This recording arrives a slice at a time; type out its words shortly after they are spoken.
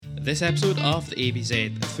This episode of the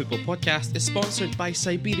ABZ Football Podcast is sponsored by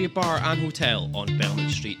Siberia Bar and Hotel on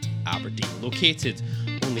Belmont Street, Aberdeen. Located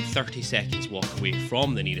only 30 seconds walk away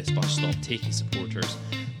from the nearest bus stop, taking supporters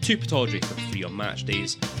to Pittodrie for free on match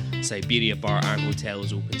days. Siberia Bar and Hotel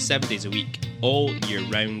is open 7 days a week, all year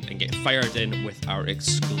round, and get fired in with our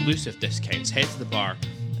exclusive discounts. Head to the bar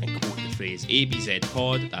and quote the phrase ABZ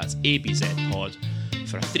Pod, that's ABZ Pod,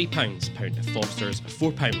 for a £3 pint of Foster's,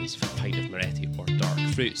 £4 for a pint of Moretti or dark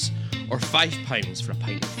fruits, or £5 for a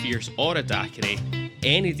pint of Fierce or a daiquiri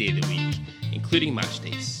any day of the week, including match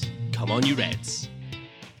days. Come on, you Reds.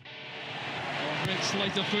 Oh, red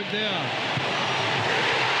slight of foot there.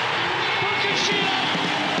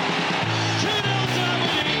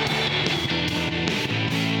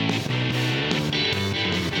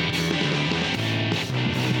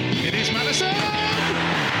 It is Madison! And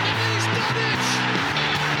he's done it!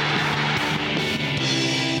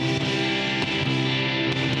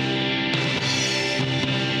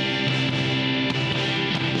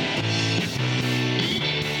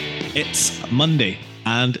 It's Monday,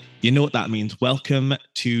 and you know what that means. Welcome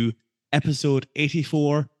to episode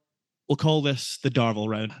 84. We'll call this the Darvel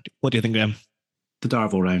round. What do you think, Graham? The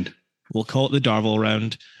Darvel round. We'll call it the Darvel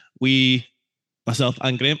round. Myself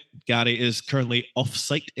and Graham, Gary is currently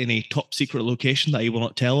off-site in a top-secret location that he will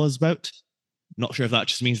not tell us about. Not sure if that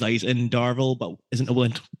just means that he's in Darvel, but isn't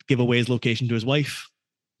willing to give away his location to his wife.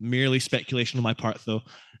 Merely speculation on my part, though.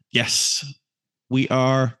 Yes, we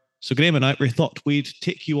are. So Graham and we thought we'd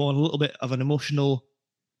take you on a little bit of an emotional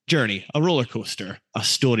journey, a roller coaster, a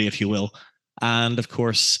story, if you will. And of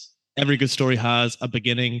course, every good story has a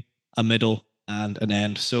beginning, a middle, and an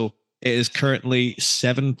end. So it is currently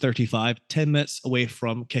 7:35, 10 minutes away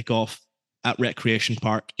from kickoff at Recreation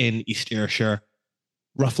Park in East Ayrshire.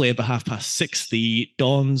 Roughly about 6:30, the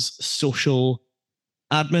Don's social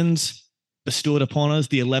admins bestowed upon us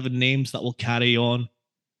the 11 names that will carry on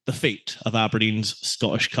the fate of Aberdeen's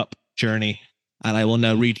Scottish Cup journey, and I will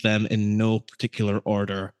now read them in no particular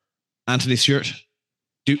order. Anthony Stewart,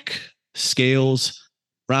 Duke, Scales,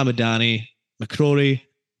 Ramadani, McCrory,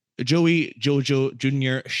 Joey, Jojo,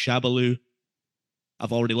 Junior, Shabaloo.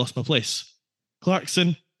 I've already lost my place.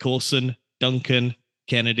 Clarkson, Coulson, Duncan,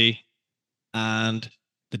 Kennedy, and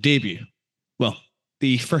the debut. Well,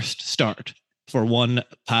 the first start for one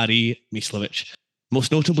Paddy Mislovic.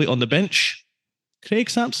 Most notably on the bench,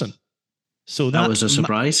 Craig Sampson. So that was a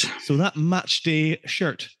surprise. So that match day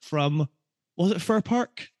shirt from, was it Fir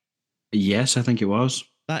Park? Yes, I think it was.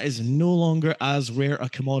 That is no longer as rare a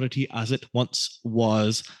commodity as it once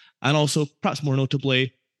was. And also, perhaps more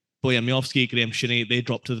notably, Bojan Miovski, Graham Shinney, they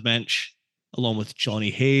dropped to the bench, along with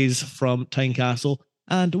Johnny Hayes from Tynecastle.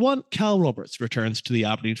 And one, Cal Roberts, returns to the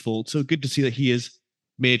Aberdeen fold. So good to see that he has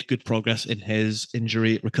made good progress in his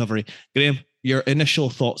injury recovery. Graham, your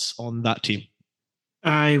initial thoughts on that team?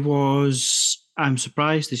 I'm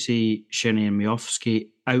surprised to see Shinney and Miovski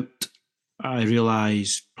out. I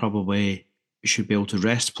realise probably we should be able to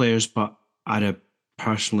rest players, but I'd have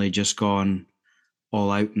personally just gone all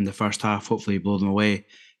out in the first half, hopefully blow them away,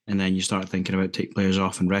 and then you start thinking about taking players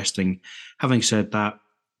off and resting. Having said that,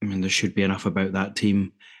 I mean, there should be enough about that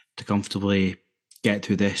team to comfortably get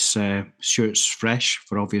through this. Stuart's fresh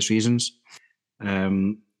for obvious reasons.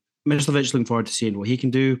 Mislovic, looking forward to seeing what he can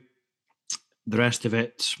do. The rest of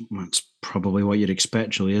it, it's probably what you'd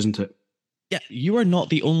expect, really, isn't it? Yeah, you are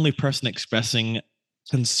not the only person expressing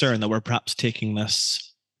concern that we're perhaps taking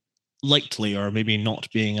this lightly, or maybe not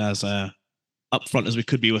being as upfront as we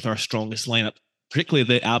could be with our strongest lineup, particularly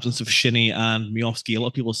the absence of Shinney and Miovski. A lot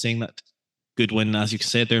of people saying that Goodwin, as you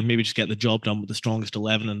said there, maybe just get the job done with the strongest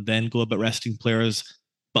 11 and then go about resting players.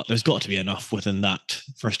 But there's got to be enough within that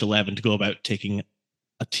first 11 to go about taking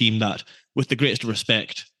a team that, with the greatest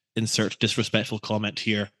respect, insert disrespectful comment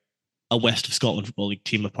here, a West of Scotland Football League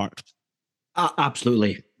team apart.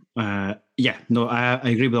 Absolutely. I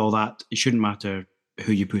agree with all that. It shouldn't matter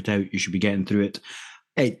who you put out. You should be getting through it.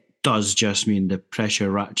 It does just mean the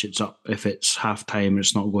pressure ratchets up if it's half-time and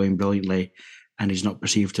it's not going brilliantly and he's not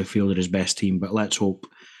perceived to have fielded his best team. But let's hope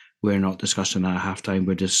we're not discussing that at half-time.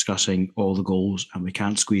 We're discussing all the goals and we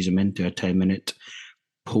can't squeeze them into a 10-minute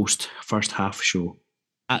post-first half show.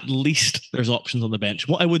 At least there's options on the bench.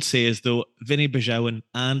 What I would say is, though, Vinny Bajowan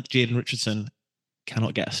and Jaden Richardson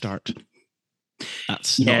cannot get a start.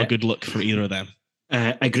 That's not a good look for either of them.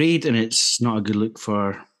 Agreed, and it's not a good look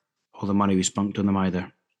for all the money we spunked on them either.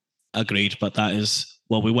 Agreed, but that is,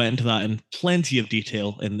 well, we went into that in plenty of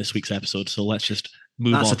detail in this week's episode, so let's just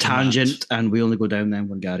move on. That's a tangent, and we only go down then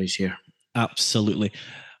when Gary's here. Absolutely.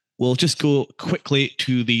 We'll just go quickly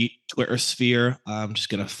to the Twitter sphere. I'm just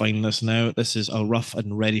going to find this now. This is a rough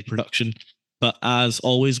and ready production. But as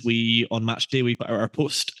always, on match day, we put out our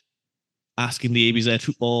post asking the ABZ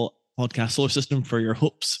Football Podcast Solar System for your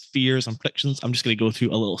hopes, fears, and predictions. I'm just going to go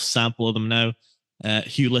through a little sample of them now.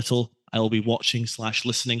 Hugh Little, I will be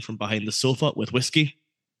watching/listening from behind the sofa with whiskey.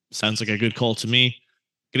 Sounds like a good call to me.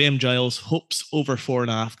 Graham Giles, hopes over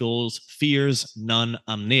 4.5 goals. Fears, none.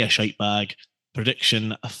 I'm nae a shite bag.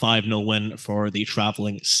 Prediction, a 5-0 win for the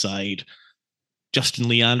travelling side. Justin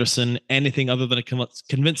Lee Anderson, anything other than a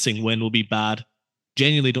convincing win will be bad.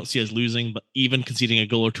 Genuinely don't see us losing, but even conceding a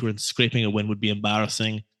goal or two and scraping a win would be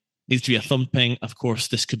embarrassing. Needs to be a thumping. Of course,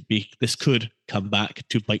 this could come back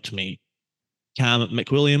to bite me. Cam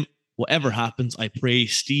McWilliam, whatever happens, I pray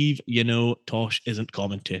Steve, Tosh isn't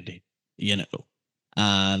commentating,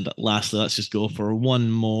 And lastly, let's just go for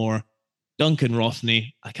one more. Duncan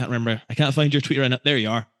Rothney, I can't find your tweet right now. There you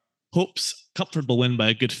are. Hopes, comfortable win by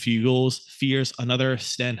a good few goals. Fears, another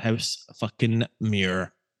Stenhouse fucking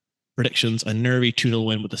mirror. Predictions, a nervy 2-0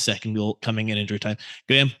 win with the second goal coming in injury time.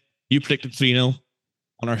 Graham, you predicted 3-0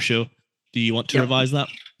 on our show. Do you want to revise that?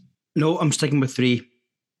 No, I'm sticking with 3.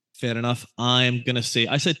 Fair enough. I'm going to say,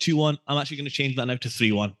 I said 2-1. I'm actually going to change that now to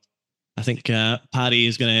 3-1. I think Paddy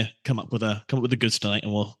is going to come up with a goods tonight,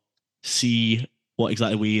 and we'll see what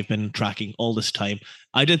exactly we've been tracking all this time.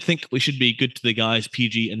 I did think we should be good to the guys,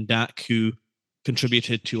 PG and Dak, who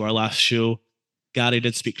contributed to our last show. Gary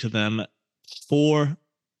did speak to them for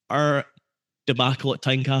our debacle at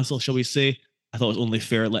Tynecastle, shall we say. I thought it was only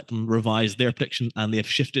fair to let them revise their prediction, and they have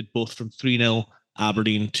shifted both from 3-0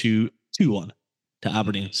 Aberdeen to 2-1 to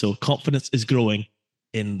Aberdeen. So confidence is growing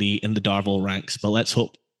in the Darvel ranks. But let's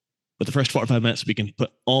hope with the first 45 minutes we can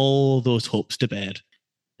put all those hopes to bed.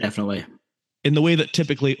 Definitely. In the way that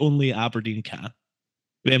typically only Aberdeen can.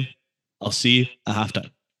 Graham, I'll see you at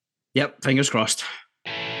halftime. Yep, fingers crossed.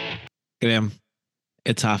 Graham,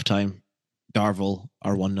 it's halftime. Darvel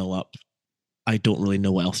are 1-0 up. I don't really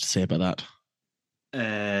know what else to say about that.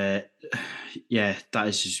 Yeah, that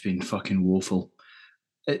has just been fucking woeful.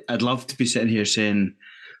 I'd love to be sitting here saying,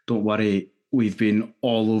 don't worry, we've been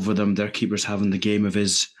all over them. Their keeper's having the game of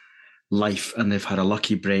his life and they've had a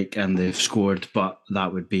lucky break and they've scored, but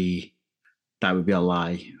that would be a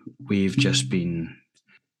lie. We've just been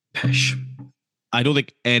pish. I don't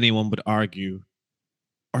think anyone would argue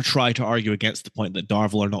or try to argue against the point that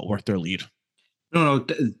Darvel are not worth their lead. No,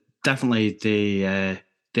 definitely they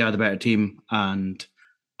are the better team, and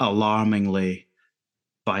alarmingly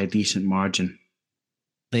by a decent margin.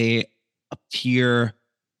 They appear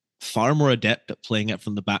far more adept at playing it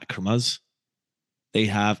from the back from us. They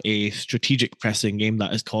have a strategic pressing game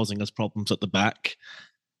that is causing us problems at the back.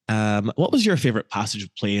 What was your favorite passage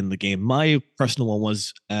of play in the game? My personal one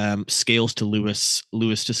was Scales to Lewis,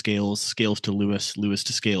 Lewis to Scales, Scales to Lewis, Lewis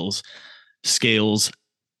to Scales, Scales,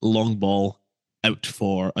 long ball, out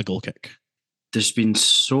for a goal kick. There's been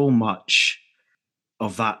so much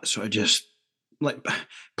of that sort of just like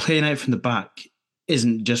playing out from the back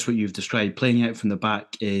isn't just what you've described. Playing out from the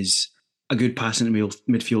back is a good pass into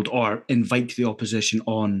midfield or invite the opposition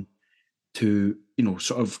on to,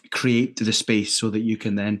 sort of create the space so that you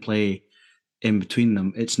can then play in between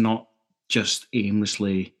them. It's not just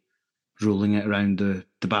aimlessly rolling it around the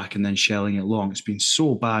back and then shelling it long. It's been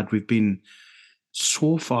so bad. We've been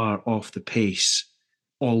so far off the pace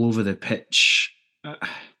all over the pitch.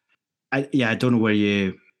 I don't know where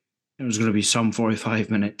it was going to be some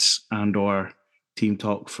 45 minutes and or team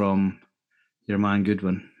talk from your man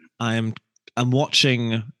Goodwin. I'm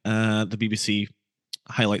watching the BBC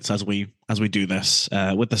highlights as we do this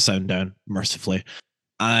with the sound down mercifully,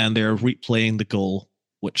 and they're replaying the goal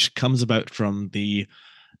which comes about from the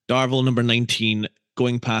Darvel number 19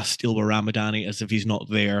 going past Ilba Ramadani as if he's not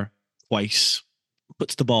there twice,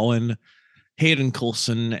 puts the ball in. Hayden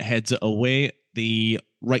Coulson heads it away. The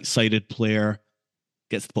right-sided player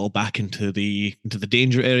gets the ball back into the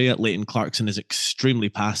danger area. Leighton Clarkson is extremely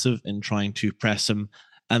passive in trying to press him.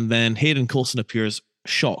 And then Hayden Coulson appears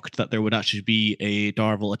shocked that there would actually be a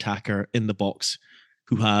Darvel attacker in the box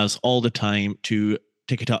who has all the time to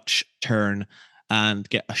take a touch, turn, and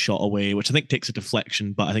get a shot away, which I think takes a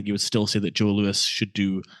deflection, but I think you would still say that Joe Lewis should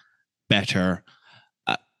do better.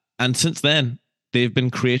 And since then, they've been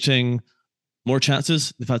creating more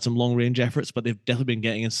chances. They've had some long-range efforts, but they've definitely been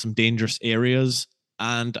getting in some dangerous areas.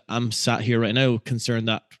 And I'm sat here right now concerned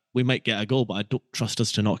that we might get a goal, but I don't trust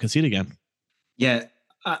us to not concede again. Yeah,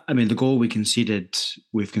 I mean, the goal we've conceded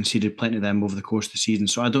plenty of them over the course of the season.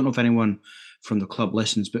 So I don't know if anyone from the club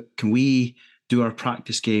listens, but can we do our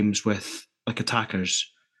practice games with like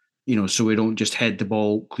attackers, so we don't just head the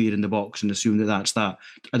ball clear in the box and assume that that's that.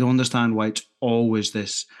 I don't understand why it's always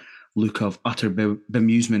this look of utter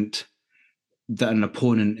bemusement that an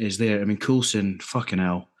opponent is there. I mean, Coulson, fucking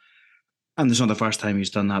hell. And it's not the first time he's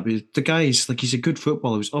done that. But the guy's like, he's a good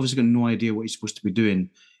footballer. He's obviously got no idea what he's supposed to be doing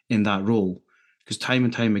in that role. Because time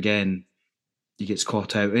and time again, he gets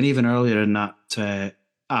caught out. And even earlier in that,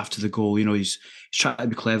 after the goal, he's trying to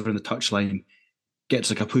be clever in the touchline, gets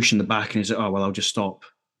like a push in the back, and he's like, oh, well, I'll just stop.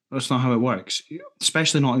 That's not how it works.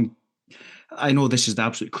 Especially not in, I know this is the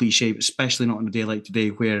absolute cliche, but especially not on a day like today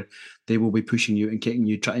where they will be pushing you and kicking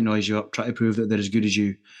you, trying to noise you up, trying to prove that they're as good as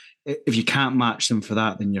you. If you can't match them for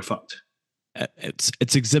that, then you're fucked.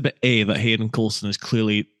 It's Exhibit A that Hayden Coulson is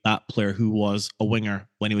clearly that player who was a winger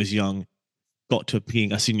when he was young, got to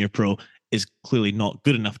being a senior pro, is clearly not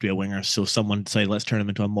good enough to be a winger. So someone decided, let's turn him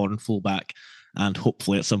into a modern fullback, and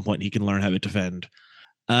hopefully at some point he can learn how to defend.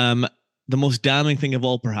 The most damning thing of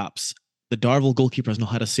all, perhaps, the Darvel goalkeeper has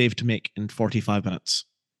not had a save to make in 45 minutes.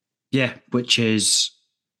 Yeah, which is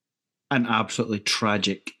an absolutely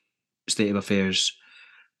tragic state of affairs.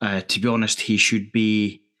 To be honest, he should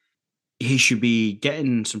be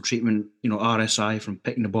getting some treatment, RSI from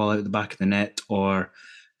picking the ball out of the back of the net, or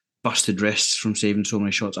busted wrists from saving so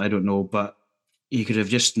many shots. I don't know, but he could have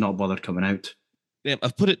just not bothered coming out. Yeah,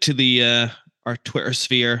 I've put it to the our Twitter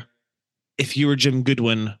sphere. If you were Jim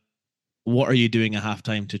Goodwin, what are you doing at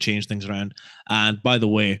halftime to change things around? And by the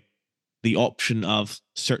way, the option of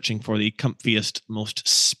searching for the comfiest, most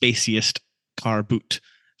spaciest car boot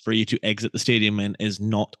for you to exit the stadium in is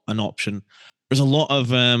not an option. There's a lot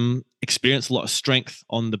of experience, a lot of strength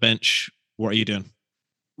on the bench. What are you doing?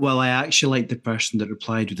 Well, I actually like the person that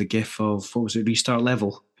replied with a gif of, what was it, restart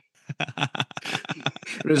level?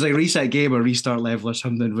 It was like reset game or restart level or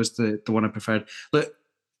something was the one I preferred. Look,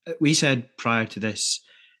 we said prior to this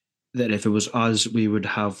that if it was us, we would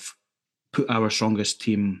have put our strongest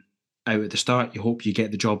team out at the start. You hope you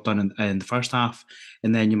get the job done in the first half,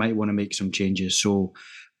 and then you might want to make some changes. So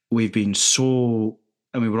we've been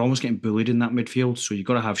we're almost getting bullied in that midfield, so you've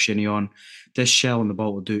got to have Shinnie on. This shell on the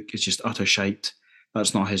ball with Duke is just utter shite.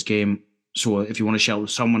 That's not his game. So if you want to shell with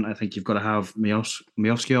someone, I think you've got to have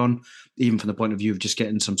Miofsky on, even from the point of view of just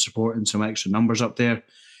getting some support and some extra numbers up there.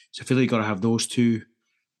 So I feel like you've got to have those two.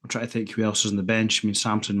 I'm trying to think who else is on the bench. I mean,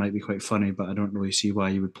 Samson might be quite funny, but I don't really see why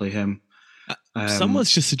you would play him.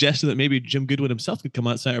 Someone's just suggested that maybe Jim Goodwin himself could come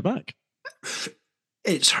out centre back.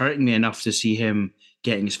 It's hurting me enough to see him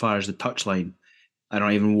getting as far as the touchline. I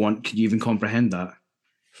don't even could you even comprehend that?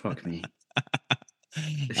 Fuck me.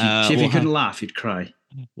 If you couldn't laugh, you'd cry.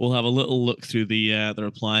 We'll have a little look through the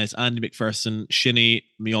replies. Andy McPherson, Shinnie,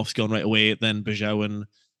 Miofsky on right away, then Bajowan.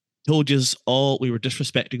 Told you all we were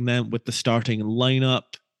disrespecting them with the starting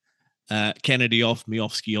lineup. Kennedy off,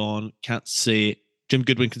 Miofsky on. Can't say. Jim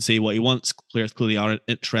Goodwin can say what he wants. Players clearly aren't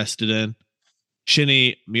interested in.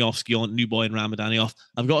 Shinnie, Miofsky on, New Boy and Ramadani off.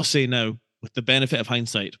 I've got to say now, with the benefit of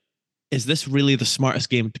hindsight, is this really the smartest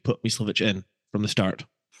game to put Mislovic in from the start?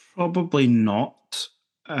 Probably not.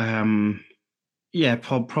 Probably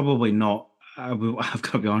not. I've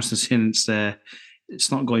got to be honest and saying it's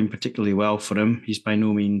not going particularly well for him. He's by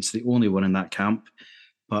no means the only one in that camp,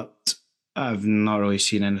 but I've not really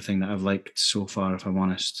seen anything that I've liked so far, if I'm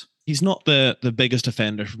honest. He's not the biggest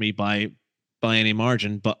offender for me by any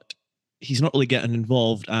margin, but he's not really getting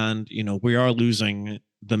involved, and we are losing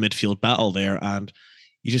the midfield battle there, and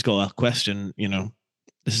you just got to question,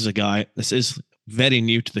 this is a guy, this is very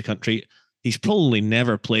new to the country. He's probably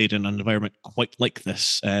never played in an environment quite like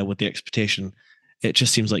this with the expectation. It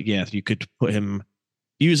just seems like, you could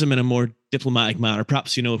use him in a more diplomatic manner.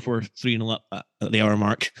 Perhaps, if we're 3-0 up at the hour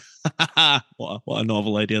mark. What a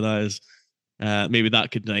novel idea that is. Maybe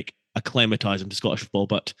that could acclimatise him to Scottish football,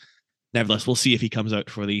 but nevertheless, we'll see if he comes out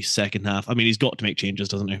for the second half. I mean, he's got to make changes,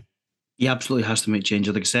 doesn't he? He absolutely has to make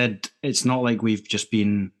changes. Like I said, it's not like we've just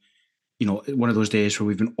been, one of those days where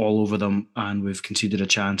we've been all over them and we've conceded a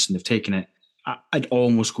chance and they've taken it. I'd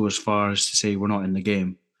almost go as far as to say we're not in the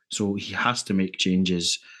game. So he has to make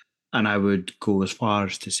changes. And I would go as far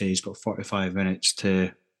as to say he's got 45 minutes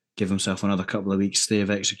to give himself another couple of weeks stay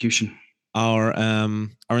of execution. Our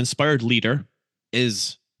inspired leader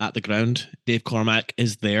is at the ground. Dave Cormack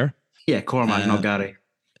is there. Yeah, Cormack, not Gary.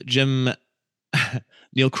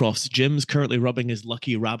 Neil Crofts. Jim's currently rubbing his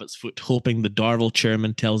lucky rabbit's foot, hoping the Darvel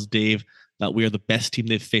chairman tells Dave that we are the best team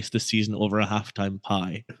they've faced this season over a halftime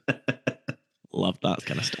pie. Love that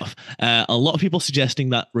kind of stuff. A lot of people suggesting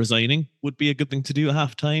that resigning would be a good thing to do at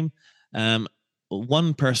halftime.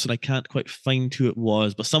 One person, I can't quite find who it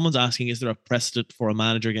was, but someone's asking, is there a precedent for a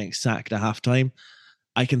manager getting sacked at halftime?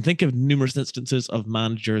 I can think of numerous instances of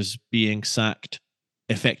managers being sacked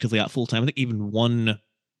effectively at full time. I think even one,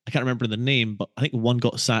 I can't remember the name, but I think one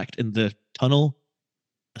got sacked in the tunnel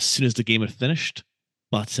as soon as the game had finished.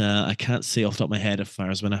 But I can't say off the top of my head if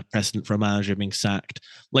there's been a precedent for a manager being sacked.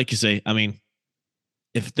 Like you say, I mean,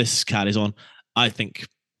 if this carries on, I think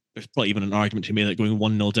there's probably even an argument to me that going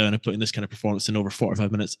 1-0 down and putting this kind of performance in over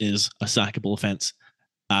 45 minutes is a sackable offence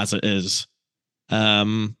as it is.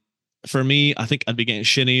 For me, I think I'd be getting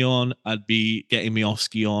Shinnie on. I'd be getting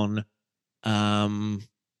Miofsky on.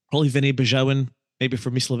 Probably Vinny Bajowin, maybe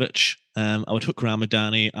for Mislovic. I would hook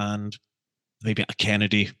Ramadani and maybe a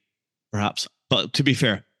Kennedy, perhaps. But to be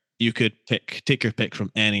fair, you could take your pick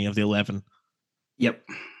from any of the 11. Yep.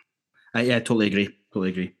 Yeah, totally agree.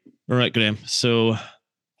 All right, Graham. So I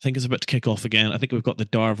think it's about to kick off again. I think we've got the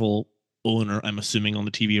Darvel owner, I'm assuming, on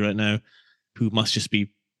the TV right now, who must just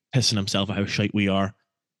be pissing himself at how shite we are.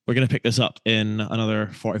 We're going to pick this up in another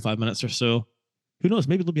 45 minutes or so. Who knows?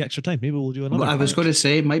 Maybe there'll be extra time. Maybe we'll do another. I was going to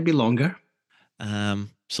say it might be longer.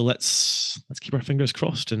 So let's keep our fingers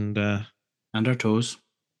crossed and our toes.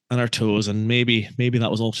 And maybe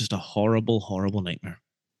that was all just a horrible nightmare.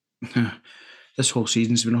 This whole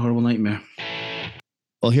season's been a horrible nightmare.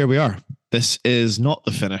 Well, here we are. This is not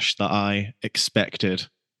the finish that I expected.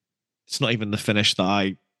 It's not even the finish that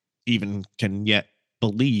I even can yet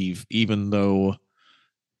believe, even though,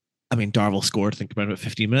 I mean, Darvel scored, I think, about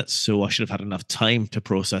 15 minutes, so I should have had enough time to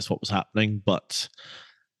process what was happening, but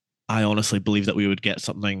I honestly believe that we would get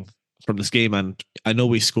something from this game, and I know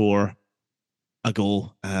we score a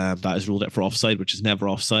goal that is ruled out for offside, which is never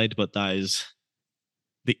offside, but that is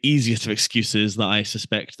the easiest of excuses that I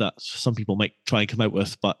suspect that some people might try and come out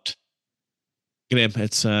with. But Graham,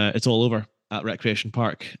 it's all over at Recreation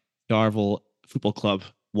Park. Darvel Football Club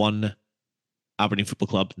 1, Aberdeen Football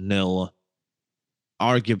Club 0.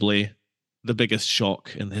 Arguably the biggest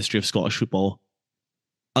shock in the history of Scottish football.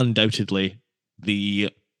 Undoubtedly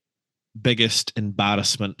the biggest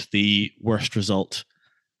embarrassment, the worst result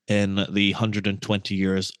in the 120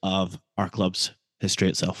 years of our club's history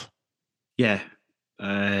itself. Yeah,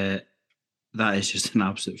 that is just an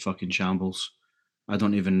absolute fucking shambles. I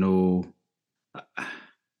don't even know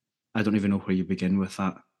where you begin with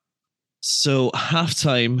that. So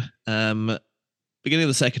halftime, beginning of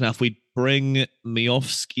the second half, we bring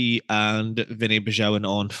Miofsky and Vinny Bajowin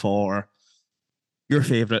on for your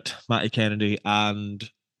favourite, Matty Kennedy and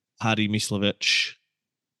Paddy Mislovic.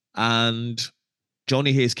 And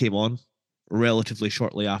Johnny Hayes came on relatively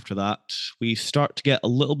shortly after that. We start to get a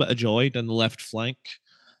little bit of joy down the left flank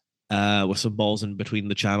with some balls in between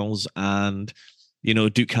the channels. And, you know,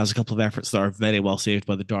 Duke has a couple of efforts that are very well saved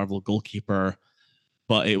by the Darvel goalkeeper.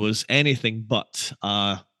 But it was anything but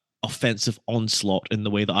offensive onslaught in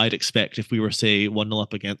the way that I'd expect if we were, say, 1-0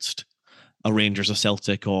 up against a Rangers, a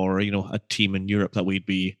Celtic, or, you know, a team in Europe that you'd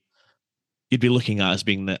be looking at as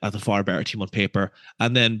being the far better team on paper.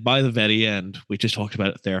 And then by the very end, we just talked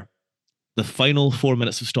about it there, the final 4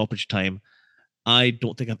 minutes of stoppage time, I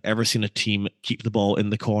don't think I've ever seen a team keep the ball in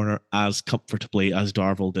the corner as comfortably as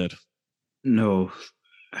Darvel did. No.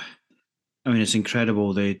 I mean, it's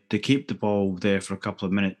incredible. They keep the ball there for a couple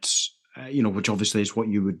of minutes, which obviously is what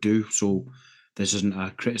you would do. So this isn't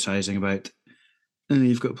a criticising about, and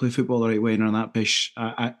you've got to play football the right way and on that pitch.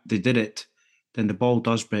 They did it. Then the ball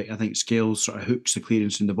does break. I think Scales sort of hooks the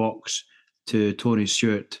clearance in the box to Tony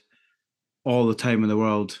Stewart all the time in the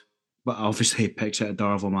world. But obviously he picks it at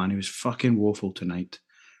Darvel, man. He was fucking woeful tonight.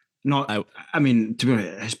 To be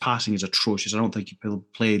honest, his passing is atrocious. I don't think he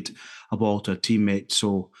played a ball to a teammate.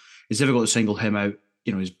 So it's difficult to single him out.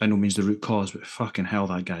 You know, he's by no means the root cause, but fucking hell,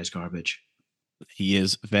 that guy's garbage. He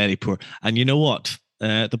is very poor. And you know what?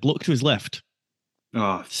 The bloke to his left,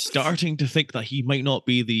 starting to think that he might not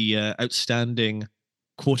be the outstanding,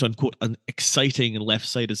 quote unquote, an exciting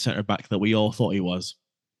left-sided centre back that we all thought he was.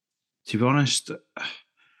 To be honest,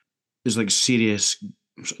 there's like serious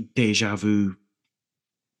deja vu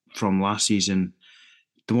from last season.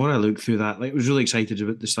 The more I look through that, I was really excited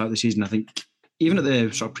about the start of the season. I think even at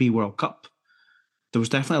the sort of pre-World Cup, there was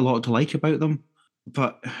definitely a lot to like about them.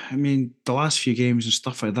 But I mean, the last few games and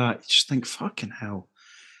stuff like that, you just think, fucking hell.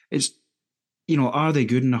 It's, are they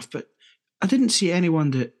good enough? But I didn't see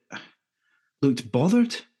anyone that looked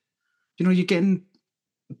bothered. You're getting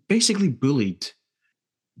basically bullied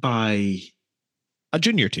by a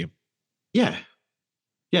junior team. Yeah.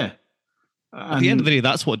 At the end of the day,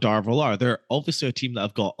 that's what Darvel are. They're obviously a team that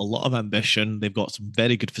have got a lot of ambition. They've got some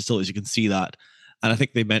very good facilities. You can see that. And I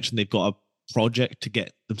think they mentioned they've got a project to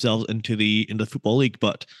get themselves into the Football League.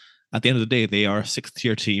 But at the end of the day, they are a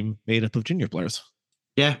sixth-tier team made up of junior players.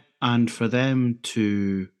 Yeah, and for them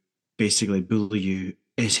to basically bully you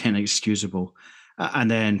is inexcusable.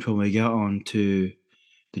 And then when we get on to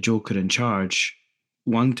the Joker in charge,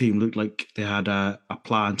 one team looked like they had a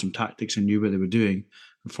plan, some tactics, and knew what they were doing.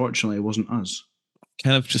 Unfortunately, it wasn't us.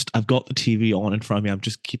 kind of just, I've got the TV on in front of me. I'm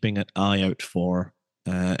just keeping an eye out for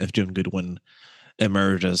if Jim Goodwin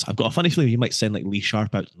emerges. I've got a funny feeling he might send like Lee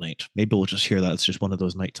Sharp out tonight. Maybe we'll just hear that it's just one of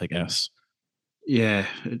those nights, I guess. Yeah,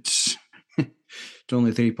 it's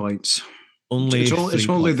only 3 points. Only it's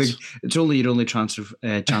only your only chance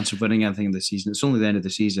of winning anything in the season. It's only the end of the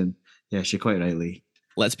season. Yes, you're quite right, Lee.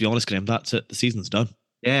 Let's be honest, Graham. That's it. The season's done.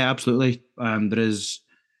 Yeah, absolutely. There is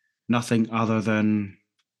nothing other than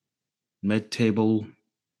mid-table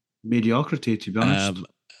mediocrity, to be honest.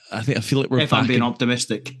 I feel like we're if I'm being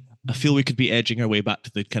optimistic. I feel we could be edging our way back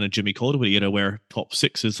to the kind of Jimmy Caldwell era where top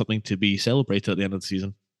 6 is something to be celebrated at the end of the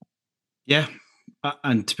season. Yeah.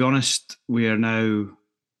 And to be honest, we are now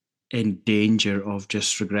in danger of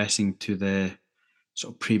just regressing to the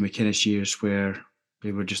sort of pre-McInnes years where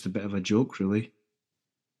they were just a bit of a joke, really.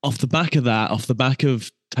 Off the back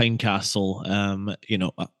of Tynecastle,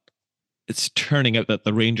 it's turning out that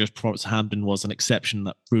the Rangers performance at Hampden was an exception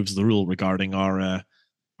that proves the rule regarding our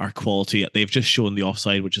quality. They've just shown the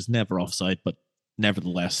offside, which is never offside, but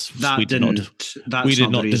nevertheless, we did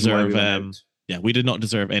not deserve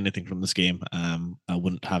anything from this game. I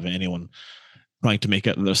wouldn't have anyone trying to make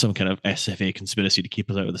it there's some kind of SFA conspiracy to keep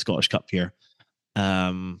us out of the Scottish Cup here.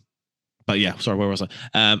 But yeah, sorry, where was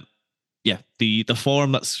I? The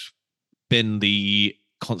form that's been the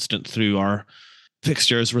constant through our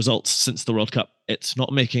fixtures results since the World Cup, it's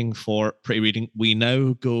not making for pretty reading. We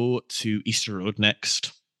now go to Easter Road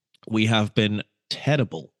next. We have been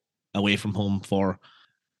terrible away from home for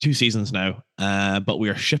 2 seasons now, but we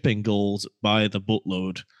are shipping goals by the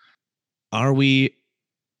boatload. Are we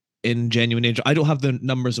in genuine danger? I don't have the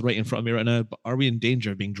numbers right in front of me right now, but are we in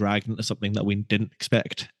danger of being dragged into something that we didn't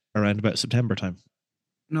expect around about September time?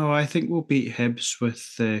 No, I think we'll beat Hibs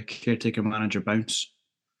with the caretaker manager bounce.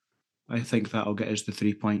 I think that'll get us the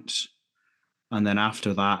 3 points. And then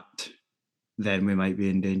after that, then we might be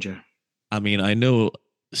in danger. I mean, I know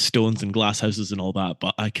stones and glass houses and all that,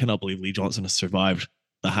 but I cannot believe Lee Johnson has survived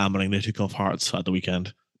the hammering they took off Hearts at the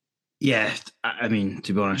weekend. Yeah, I mean,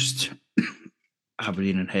 to be honest,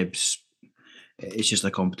 Aberdeen and Hibs, it's just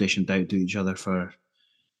a competition down to each other for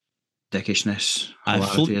dickishness.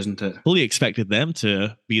 Isn't it? Fully expected them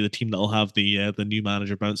to be the team that'll have the new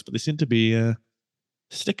manager bounce, but they seem to be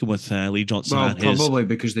sticking with Lee Johnson. Well, probably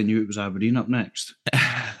because they knew it was Aberdeen up next.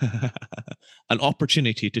 An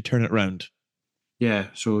opportunity to turn it round. Yeah,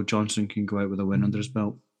 so Johnson can go out with a win under his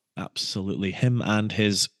belt. Absolutely. Him and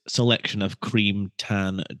his selection of cream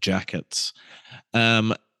tan jackets.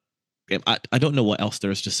 I don't know what else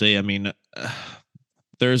there is to say. I mean,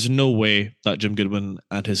 there's no way that Jim Goodwin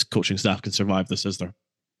and his coaching staff can survive this, is there?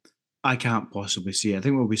 I can't possibly see it. I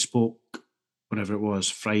think when we spoke, whenever it was,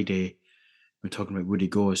 Friday, we were talking about would he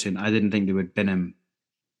go, saying I didn't think they would bin him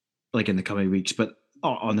like in the coming weeks, but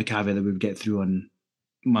on the caveat that we would get through on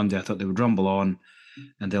Monday, I thought they would rumble on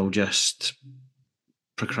and they'll just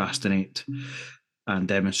procrastinate and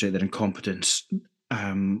demonstrate their incompetence.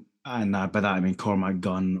 And by that I mean Cormac,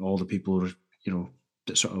 Gunn, all the people,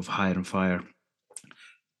 that sort of hire and fire.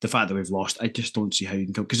 The fact that we've lost, I just don't see how you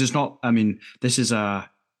can come, because it's not. I mean,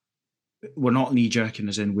 we're not knee jerking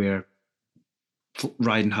as in we're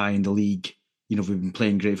riding high in the league. We've been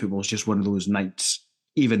playing great football. It's just one of those nights.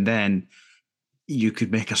 Even then, you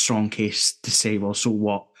could make a strong case to say, well, so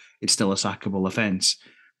what? It's still a sackable offence.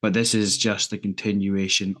 But this is just a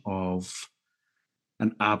continuation of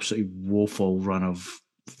an absolutely woeful run of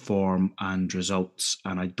form and results,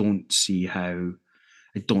 and I don't see how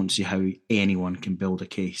anyone can build a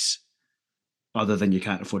case other than you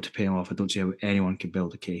can't afford to pay him off. I don't see how anyone can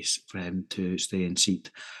build a case for him to stay in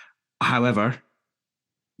seat. However,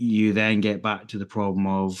 you then get back to the problem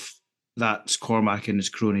of that's Cormac and his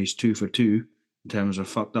cronies 2 for 2 in terms of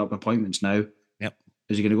fucked up appointments now. Yep.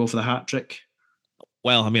 Is he going to go for the hat trick?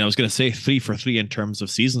 Well, I mean, I was going to say 3 for 3 in terms of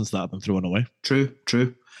seasons that have been thrown away.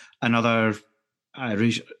 True. Another,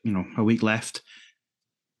 a week left.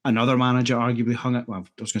 Another manager arguably hung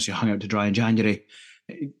out to dry in January.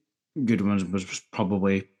 Goodwin was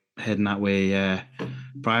probably heading that way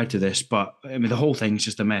prior to this, but I mean the whole thing's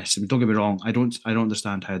just a mess. I mean, don't get me wrong, I don't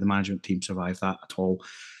understand how the management team survived that at all.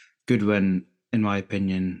 Goodwin, in my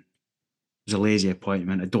opinion, was a lazy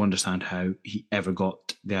appointment. I don't understand how he ever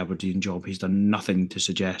got the Aberdeen job. He's done nothing to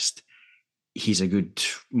suggest he's a good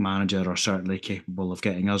manager or certainly capable of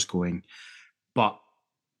getting us going. But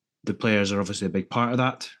the players are obviously a big part of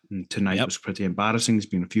that. And tonight was pretty embarrassing. There's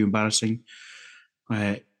been a few embarrassing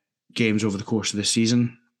games over the course of this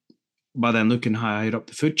season. But then looking higher up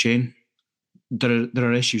the food chain, there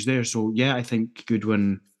are issues there. So, yeah, I think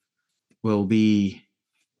Goodwin will be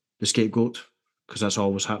the scapegoat because that's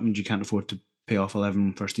always happened. You can't afford to pay off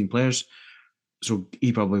 11 first-team players. So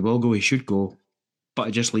he probably will go, he should go, but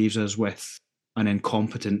it just leaves us with an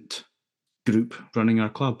incompetent group running our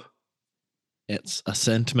club. It's a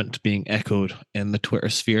sentiment being echoed in the Twitter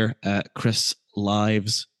sphere. Chris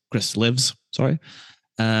lives, sorry.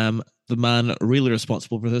 The man really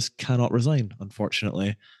responsible for this cannot resign,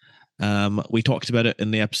 unfortunately. We talked about it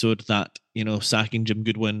in the episode that, sacking Jim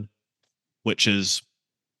Goodwin, which is,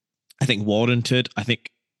 I think, warranted. I think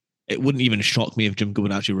it wouldn't even shock me if Jim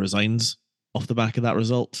Goodwin actually resigns off the back of that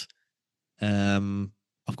result.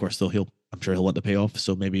 Of course, though, I'm sure he'll want the payoff,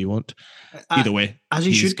 so maybe he won't. Either way, as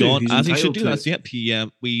he he's should gone. Do. As he should do. That's yep.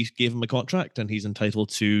 We gave him a contract, and he's entitled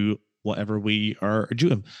to whatever we are due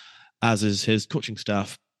him, as is his coaching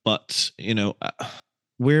staff. But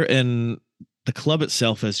we're in the club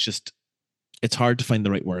itself is just. It's hard to find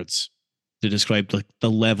the right words to describe the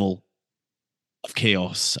level of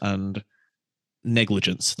chaos and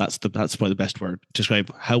negligence. That's probably the best word to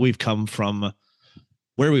describe how we've come from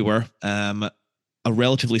where we were, a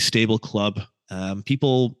relatively stable club.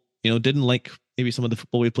 People, didn't like maybe some of the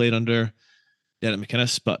football we played under Dennis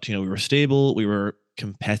McInnes, but we were stable, we were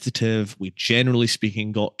competitive. We generally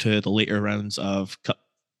speaking got to the later rounds of cup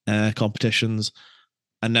competitions,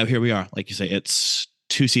 and now here we are. Like you say, it's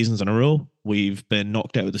 2 seasons in a row. We've been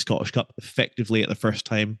knocked out of the Scottish Cup effectively at the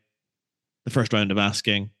first round of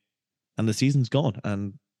asking, and the season's gone.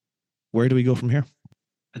 And where do we go from here?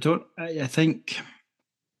 I think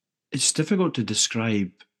it's difficult to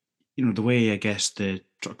describe, the way I guess the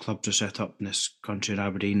clubs are set up in this country in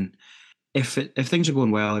Aberdeen. If things are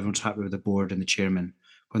going well, everyone's happy with the board and the chairman.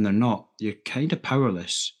 When they're not, you're kind of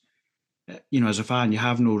powerless. As a fan, you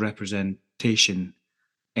have no representation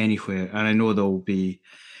anywhere. And I know there'll be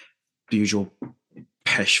the usual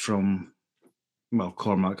pish from,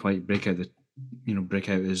 Cormac might break out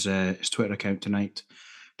his Twitter account tonight.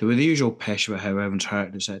 There were the usual pish about how everyone's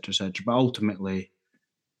hurt, etc. But ultimately,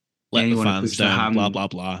 let the fans down, blah blah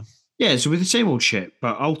blah. Yeah, so with the same old shit.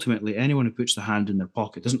 But ultimately, anyone who puts their hand in their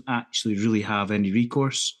pocket doesn't actually really have any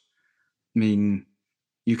recourse. I mean,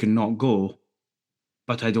 you can not go,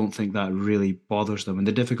 but I don't think that really bothers them. And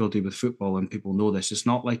the difficulty with football, and people know this, it's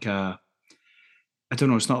not like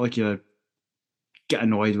it's not like you get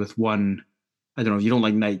annoyed with one, you don't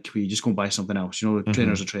like Nike, where you just go and buy something else.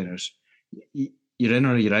 Trainers are trainers. You're in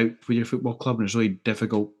or you're out with your football club, and it's really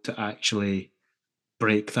difficult to actually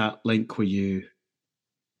break that link where you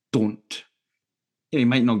don't, you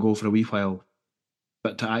might not go for a wee while,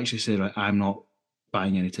 but to actually say, right, I'm not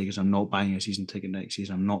buying any tickets, I'm not buying a season ticket next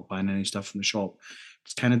season, I'm not buying any stuff from the shop.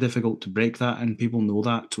 It's kind of difficult to break that, and people know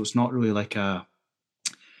that. So it's not really like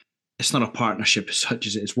it's not a partnership as such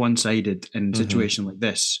as it is one-sided in a situation like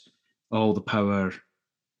this. All the power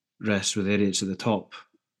rests with the idiots at the top.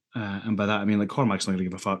 And by that, I mean, like, Cormac's not going to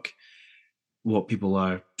give a fuck what people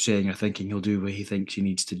are saying or thinking. He'll do what he thinks he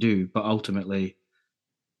needs to do. But ultimately,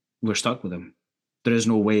 we're stuck with him. There is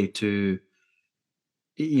no way to,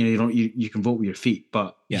 you can vote with your feet,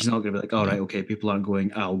 but he's not going to be like, all right, okay, people aren't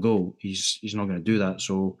going, I'll go. He's not going to do that.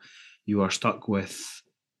 So you are stuck with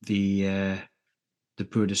the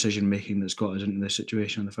poor decision making that's got us into this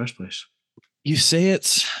situation in the first place. You say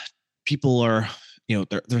it's people are,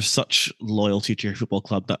 there's such loyalty to your football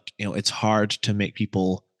club that it's hard to make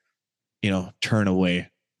people turn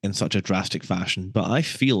away in such a drastic fashion. But I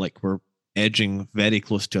feel like we're edging very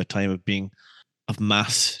close to a time of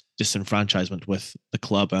mass disenfranchisement with the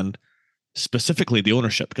club, and specifically the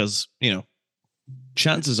ownership, because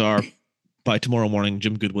chances are by tomorrow morning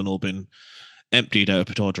Jim Goodwin will have been emptied out of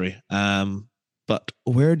Pittodrie. But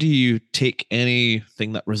where do you take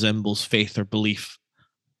anything that resembles faith or belief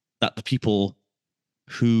that the people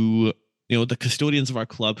who, the custodians of our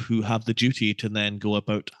club who have the duty to then go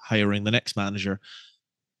about hiring the next manager,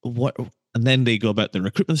 and then they go about the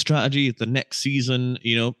recruitment strategy, the next season,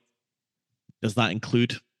 does that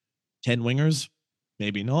include 10 wingers?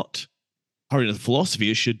 Maybe not. Part of the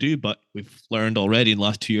philosophy it should do, but we've learned already in the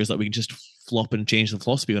last 2 years that we can just flop and change the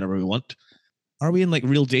philosophy whenever we want. Are we in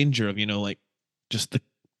real danger of, just the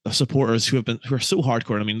supporters who are so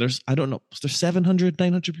hardcore? I mean, there's 700,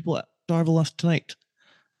 900 people at Darvel last tonight.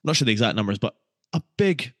 I'm not sure the exact numbers, but a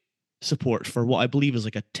big support for what I believe is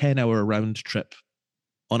like a 10-hour round trip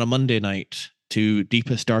on a Monday night to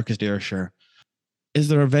deepest, darkest Ayrshire. Is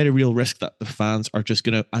there a very real risk that the fans are just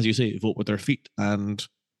going to, as you say, vote with their feet? And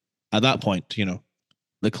at that point,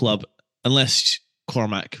 the club, unless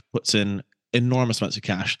Cormac puts in enormous amounts of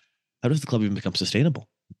cash, how does the club even become sustainable?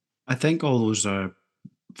 I think all those are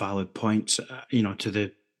valid points, to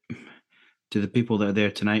the people that are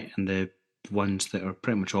there tonight and the ones that are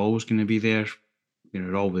pretty much always going to be there.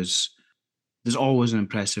 There's always an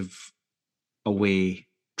impressive away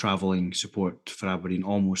travelling support for Aberdeen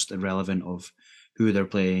almost irrelevant of who they're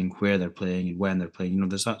playing, where they're playing, and when they're playing. You know,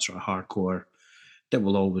 there's that sort of hardcore that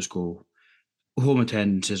will always go. Home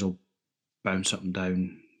attendances will bounce up and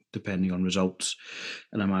down depending on results,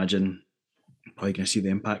 and I imagine probably going to see the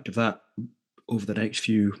impact of that over the next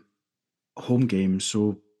few home games.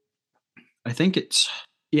 So I think it's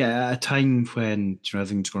at a time when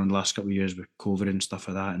everything's gone in the last couple of years with COVID and stuff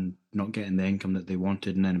like that, and not getting the income that they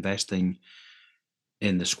wanted, and then investing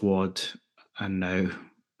in the squad, and now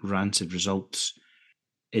rancid results.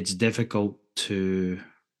 It's difficult to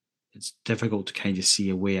kind of see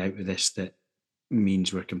a way out of this that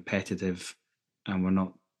means we're competitive and we're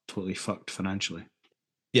not totally fucked financially.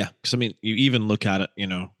 Yeah, because I mean, you even look at it,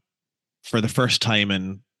 for the first time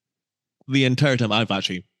in the entire time I've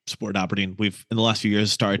actually supported Aberdeen, we've in the last few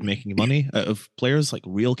years started making money out of players, like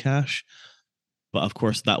real cash. But of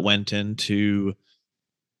course, that went into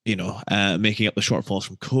making up the shortfalls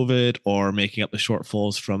from COVID, or making up the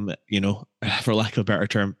shortfalls from, for lack of a better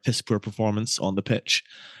term, piss poor performance on the pitch.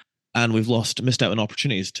 And we've missed out on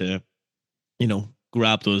opportunities to,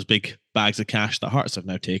 grab those big bags of cash that Hearts have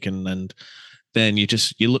now taken. And then you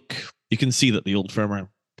can see that the old firm are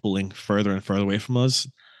pulling further and further away from us.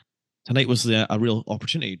 Tonight was a real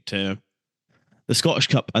opportunity the Scottish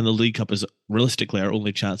Cup and the League Cup is realistically our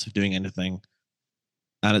only chance of doing anything.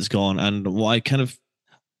 And it's gone. And what I kind of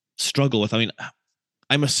struggle with,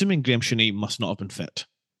 I'm assuming Graham Shinney must not have been fit.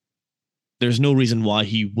 There's no reason why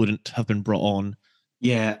he wouldn't have been brought on.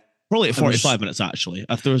 Yeah. Probably at 45 minutes, actually.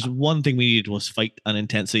 If there was one thing we needed was fight and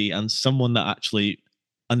intensity and someone that actually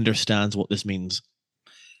understands what this means.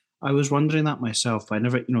 I was wondering that myself. I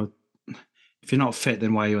never, if you're not fit,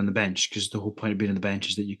 then why are you on the bench? Because the whole point of being on the bench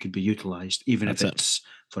is that you could be utilised, even if it's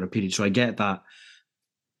for a period. So I get that.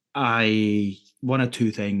 One of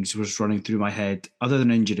two things was running through my head, other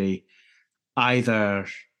than injury. Either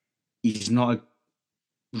he's not a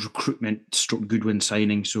recruitment stroke Goodwin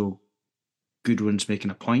signing, so Goodwin's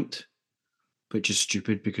making a point, which is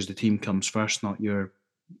stupid because the team comes first, not your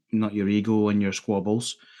ego and your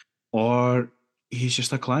squabbles, or he's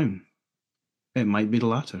just a clown. It might be the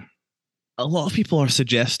latter. A lot of people are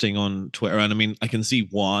suggesting on Twitter, and I can see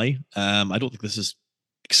why. I don't think this is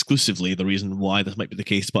exclusively the reason why this might be the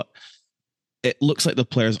case, but it looks like the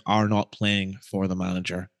players are not playing for the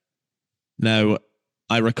manager. Now,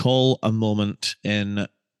 I recall a moment in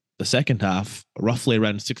the second half, roughly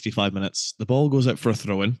around 65 minutes, the ball goes out for a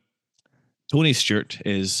throw-in. Tony Stewart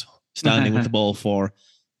is standing with the ball for,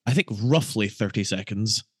 I think, roughly 30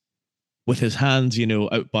 seconds, with his hands,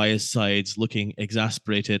 out by his sides, looking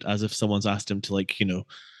exasperated as if someone's asked him to,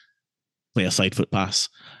 play a side foot pass.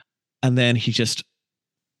 And then he just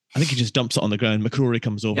dumps it on the ground. McCrory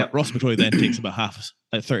comes over. Yep. Ross McCrory then takes about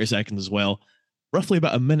 30 seconds as well. Roughly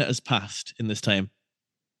about a minute has passed in this time.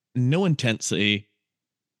 No intensity,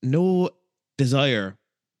 no desire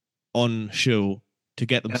on show to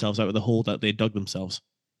get themselves out of the hole that they dug themselves.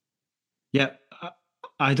 Yeah,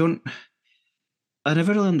 I never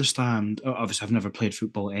really understand. Obviously, I've never played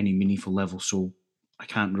football at any meaningful level, so I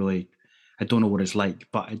don't know what it's like,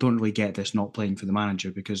 but I don't really get this not playing for the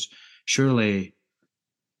manager, because surely,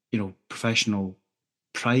 professional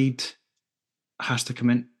pride has to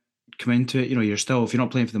come into it. You're still, if you're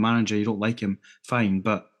not playing for the manager, you don't like him, fine,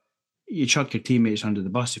 but you chuck your teammates under the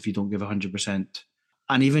bus if you don't give 100%.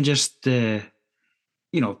 And even just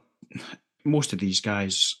most of these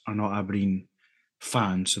guys are not Aberdeen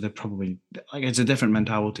fans, so they're probably, it's a different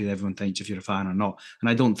mentality that everyone thinks if you're a fan or not. And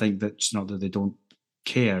I don't think that's not that they don't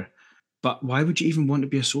care, but why would you even want to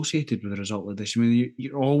be associated with a result like this?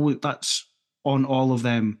 You're always, that's on all of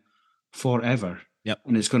them forever. Yep.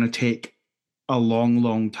 And it's going to take a long,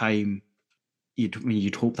 long time.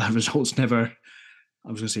 You'd hope that result's never,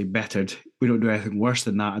 I was going to say bettered. We don't do anything worse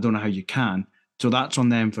than that. I don't know how you can. So that's on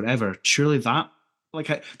them forever. Surely that,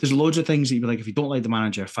 there's loads of things that you'd be like, if you don't like the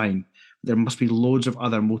manager, fine. There must be loads of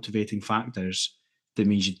other motivating factors that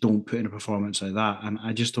means you don't put in a performance like that. And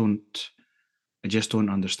I just don't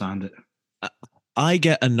understand it. I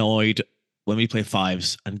get annoyed when we play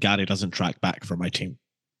fives and Gary doesn't track back for my team.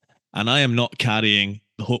 And I am not carrying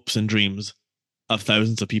the hopes and dreams of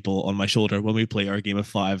thousands of people on my shoulder when we play our game of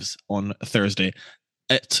fives on Thursday.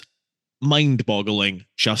 It's mind-boggling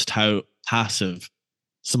just how passive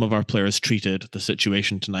some of our players treated the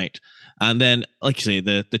situation tonight. And then, like you say,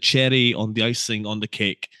 the cherry on the icing on the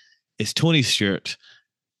cake is Tony Stewart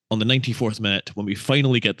on the 94th minute, when we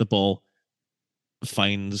finally get the ball,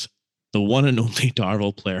 finds the one and only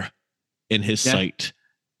Darvel player in his sight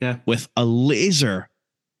with a laser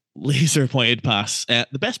pointed pass.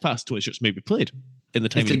 The best pass Tony Stewart's maybe played. in the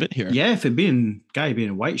time he's been here. Yeah, if it being Guy being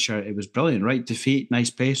a white shirt, it was brilliant. Right to feet, nice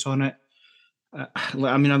pace on it.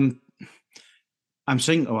 I mean, I'm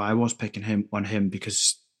saying, I was picking him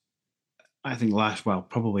because I think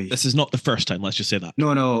probably This is not the first time. Let's just say that.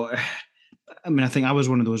 No. I mean, I think I was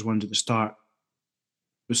one of those ones at the start.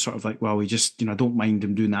 It was sort of like, well, we just, I don't mind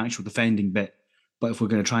him doing the actual defending bit, but if we're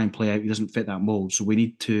going to try and play out, he doesn't fit that mold. So we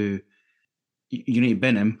need to, you need to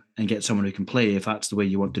bin him and get someone who can play if that's the way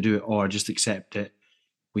you want to do it, or just accept it.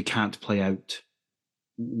 We can't play out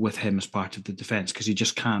with him as part of the defence because he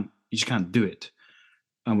just can't do it.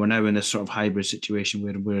 And we're now in this sort of hybrid situation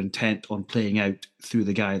where we're intent on playing out through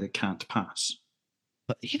the guy that can't pass.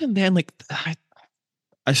 But even then, like,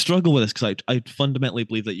 I struggle with this because I fundamentally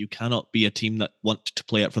believe that you cannot be a team that want to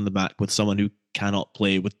play out from the back with someone who cannot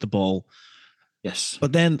play with the ball. Yes.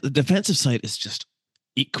 But then the defensive side is just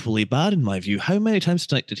equally bad in my view. How many times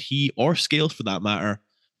tonight did he, or Scales for that matter,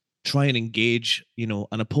 try and engage, an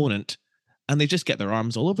opponent, and they just get their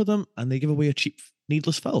arms all over them and they give away a cheap,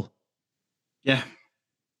 needless foul? Yeah.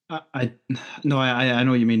 I know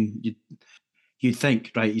what you mean. You'd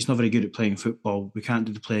think, right, he's not very good at playing football. We can't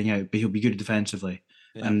do the playing out, but he'll be good defensively.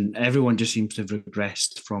 Yeah. And everyone just seems to have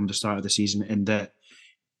regressed from the start of the season in that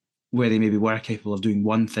where they maybe were capable of doing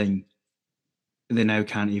one thing, they now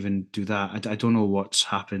can't even do that. I don't know what's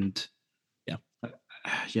happened.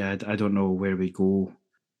 Yeah, I don't know where we go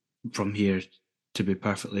from here, to be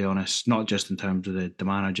perfectly honest, not just in terms of the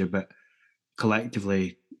manager, but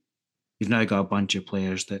collectively, you've now got a bunch of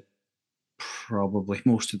players that probably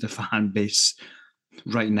most of the fan base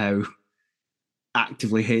right now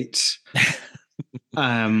actively hates.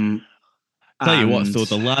 Tell you what, though,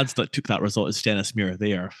 the lads that took that result as Stennismuir,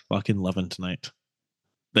 they are fucking loving tonight.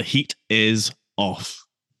 The heat is off.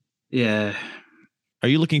 Yeah. Are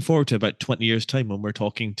you looking forward to about 20 years' time when we're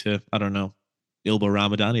talking to, I don't know, Ilbo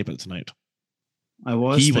Ramadani about tonight? I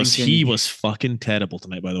was. He was fucking terrible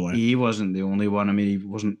tonight, by the way. He wasn't the only one. I mean,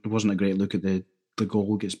 it wasn't a great look at the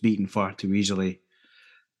goal. Gets beaten far too easily.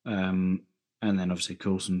 And then obviously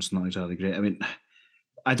Coulson's not exactly great. I mean,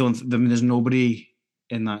 there's nobody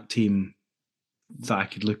in that team that I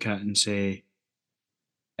could look at and say,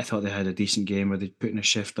 I thought they had a decent game or they put in a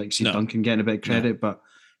shift, like see Duncan getting a bit of credit, but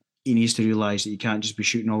he needs to realise that you can't just be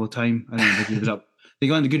shooting all the time. I don't think he was up. They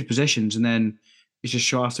got into good positions and then it's just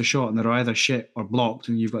shot after shot and they're either shit or blocked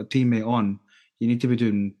and you've got a teammate on. You need to be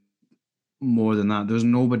doing more than that. There's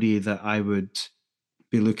nobody that I would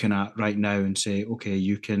be looking at right now and say, okay,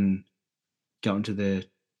 you can get onto the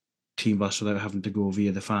team bus without having to go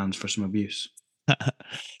via the fans for some abuse.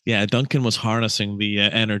 Yeah, Duncan was harnessing the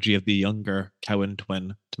energy of the younger Cowan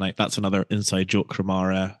twin tonight. That's another inside joke from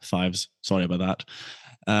our fives. Sorry about that.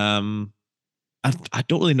 I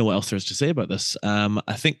don't really know what else there is to say about this.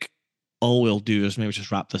 I think all we'll do is maybe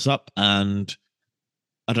just wrap this up. And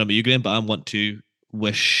I don't know about you, Graham, but I want to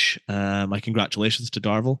wish my congratulations to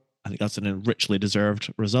Darvel. I think that's an richly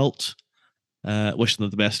deserved result. Wish them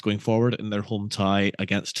the best going forward in their home tie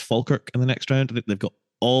against Falkirk in the next round. I think they've got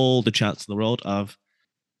all the chance in the world of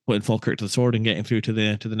putting Falkirk to the sword and getting through to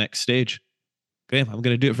the next stage. Graham, I'm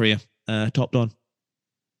going to do it for you. Top Don.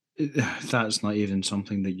 That's not even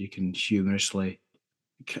something that you can humorously.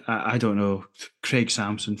 I don't know. Craig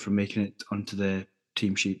Sampson for making it onto the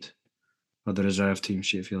team sheet or the reserve team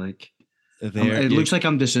sheet, if you like. It looks like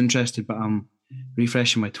I'm disinterested, but I'm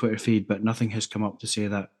refreshing my Twitter feed, but nothing has come up to say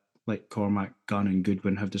that like Cormac, Gunn and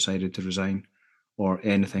Goodwin have decided to resign or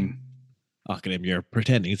anything. Graham, you're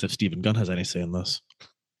pretending as if Stephen Gunn has any say in this.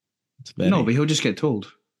 No, but he'll just get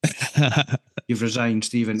told. You've resigned,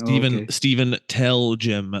 Stephen. Stephen, tell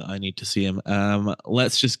Jim I need to see him.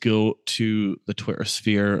 Let's just go to the Twitter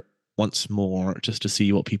sphere once more just to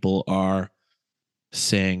see what people are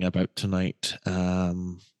saying about tonight.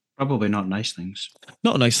 Probably not nice things.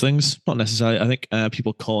 Not nice things, not necessarily. I think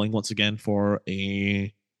people calling once again for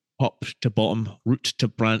a top to bottom, root to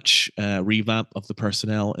branch revamp of the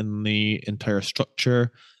personnel in the entire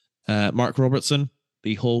structure. Mark Robertson,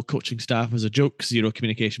 the whole coaching staff is a joke, zero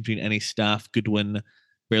communication between any staff, Goodwin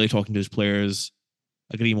barely talking to his players.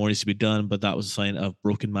 I agree more needs to be done, but that was a sign of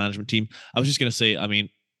broken management team. I was just going to say, I mean,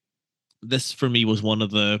 this for me was one of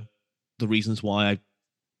the reasons why I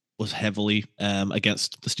was heavily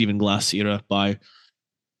against the Stephen Glass era by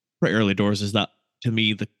pretty early doors, is that to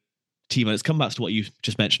me, the team, and it's come back to what you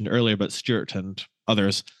just mentioned earlier about Stuart and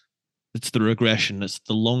others, it's the regression. It's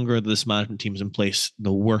the longer this management team is in place,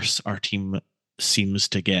 the worse our team seems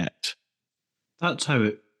to get. That's how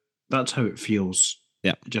it feels.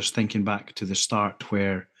 Yeah. Just thinking back to the start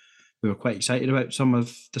where we were quite excited about some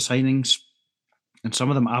of the signings and some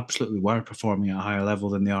of them absolutely were performing at a higher level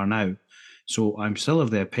than they are now. So I'm still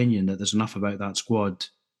of the opinion that there's enough about that squad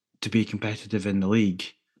to be competitive in the league.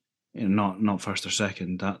 Not first or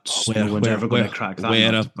second. That's no one's ever going to crack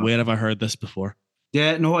that. Where have I heard this before?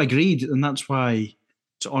 Yeah, no, I agreed. And that's why,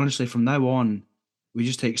 so honestly, from now on, we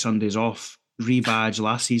just take Sundays off, rebadge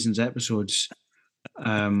last season's episodes.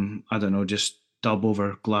 I don't know, just dub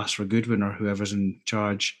over Glass for Goodwin or whoever's in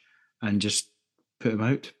charge and just put him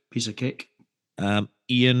out. Piece of cake.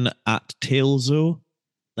 Ian at Tailzo,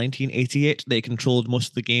 1988. They controlled most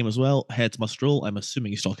of the game as well. Heads must roll. I'm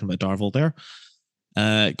assuming he's talking about Darvel there.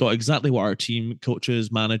 Got exactly what our team,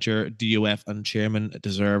 coaches, manager, DOF, and chairman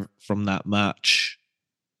deserve from that match.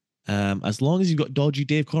 As long as you've got dodgy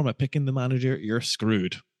Dave Cormack picking the manager, you're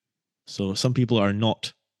screwed. So some people are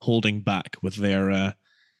not holding back with their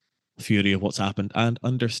fury of what's happened, and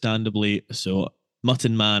understandably so.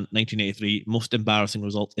 Mutton Man, 1983, most embarrassing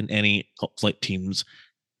result in any top flight team's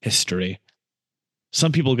history.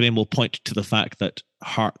 Some people, Graham, will point to the fact that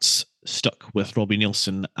Hearts stuck with Robbie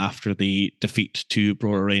Neilson after the defeat to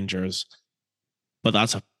Brora Rangers, but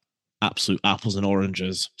that's an absolute apples and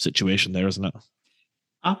oranges situation there, isn't it?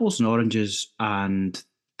 Apples and oranges, and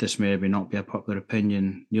this may or may not be a popular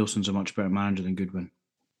opinion, Neilson's a much better manager than Goodwin.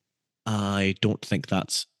 I don't think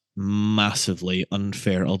that's massively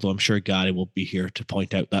unfair, although I'm sure Gary will be here to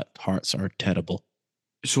point out that Hearts are terrible.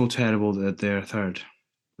 So terrible that they're third,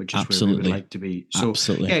 which is Absolutely. where we would like to be. So,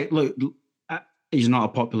 Absolutely. yeah, look, he's not a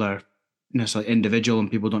popular necessarily individual,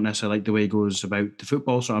 and people don't necessarily like the way he goes about the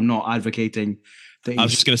football, so I'm not advocating that I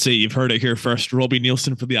was just going to say, you've heard it here first, Robbie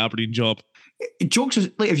Neilson for the Aberdeen job. Jokes is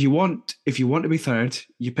like, if you want to be third,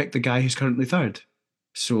 you pick the guy who's currently third.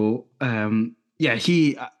 So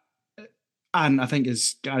he, and I think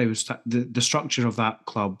as Gary was the structure of that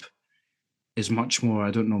club is much more,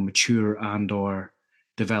 I don't know, mature and or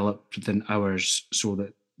developed than ours. So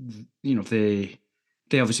that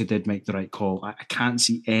they obviously did make the right call. I can't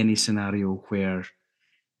see any scenario where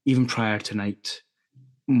even prior tonight,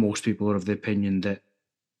 most people are of the opinion that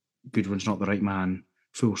Goodwin's not the right man.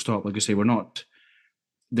 Full stop. Like I say,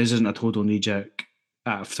 this isn't a total knee-jerk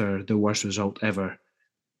after the worst result ever.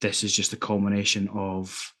 This is just a culmination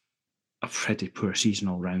of a pretty poor season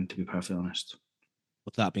all round, to be perfectly honest.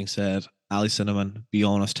 With that being said, Ali Cinnamon, be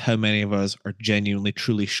honest, how many of us are genuinely,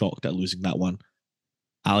 truly shocked at losing that one?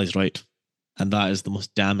 Ali's right. And that is the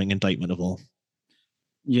most damning indictment of all.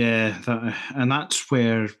 Yeah, and that's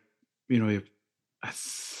where, I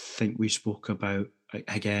think we spoke about,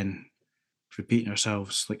 again, repeating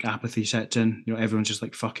ourselves, like apathy sets in. Everyone's just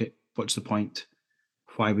like, fuck it, what's the point?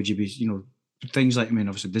 Why would you be, things like,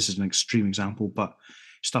 obviously this is an extreme example, but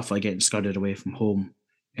stuff like getting scudded away from home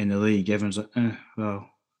in the league, everyone's like, well,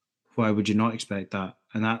 why would you not expect that?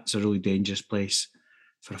 And that's a really dangerous place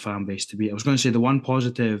for a fan base to be. I was going to say the one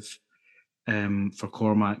positive for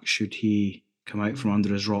Cormac, should he come out from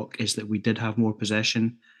under his rock, is that we did have more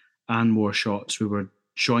possession and more shots. We were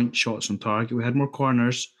joint shots on target. We had more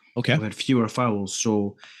corners. Okay. We had fewer fouls.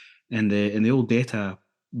 So in the old data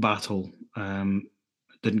battle, it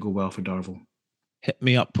didn't go well for Darvel. Hit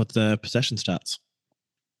me up with the possession stats.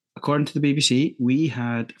 According to the BBC, we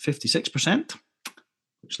had 56%,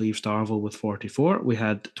 which leaves Darvel with 44. We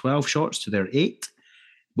had 12 shots to their 8.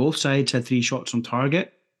 Both sides had 3 shots on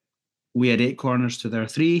target. We had 8 corners to their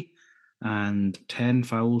 3 and 10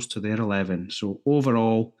 fouls to their 11. So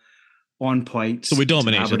overall, on points. So we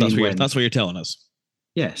dominated. That's what you're telling us.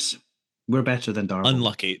 Yes. We're better than Darvel.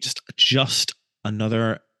 Unlucky. Just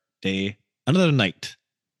another day, another night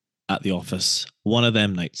at the office. One of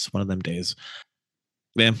them nights, one of them days.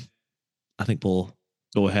 Graham, I think we'll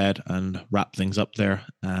go ahead and wrap things up there.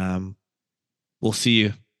 We'll see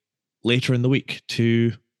you later in the week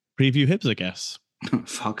to preview Hibs, I guess.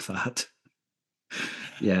 Fuck that.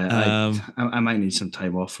 Yeah, I might need some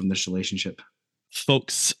time off from this relationship.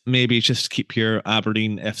 Folks, maybe just keep your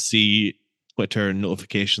Aberdeen FC Twitter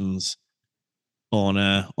notifications on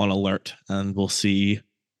alert, and we'll see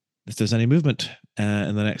if there's any movement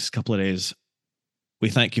in the next couple of days. We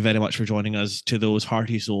thank you very much for joining us. To those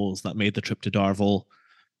hearty souls that made the trip to Darvel,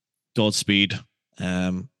 Godspeed,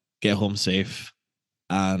 get home safe,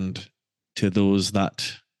 and to those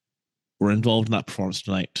that were involved in that performance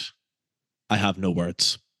tonight, I have no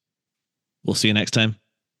words. We'll see you next time.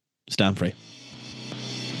 Stand free.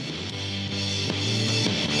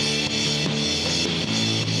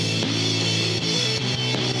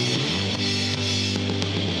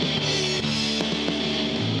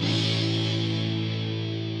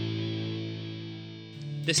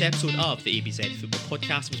 This episode of the ABZ Football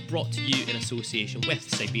Podcast was brought to you in association with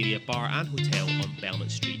Siberia Bar and Hotel on Belmont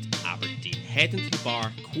Street, Aberdeen. Head into the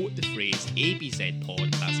bar, quote the phrase ABZ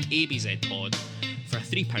Pod, that's ABZ Pod, for a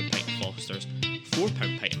 £3 pint of Foster's,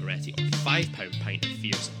 £4 pint of Moretti, or £5 pint of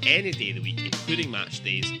Fierce any day of the week, including match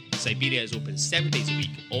days. Siberia is open 7 days a week,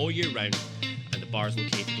 all year round, and the bar is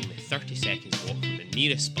located only 30 seconds walk from the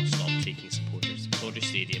nearest bus stop, taking supporters to Tawdry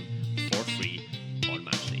Stadium for free on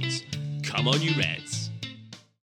match days. Come on, you Reds!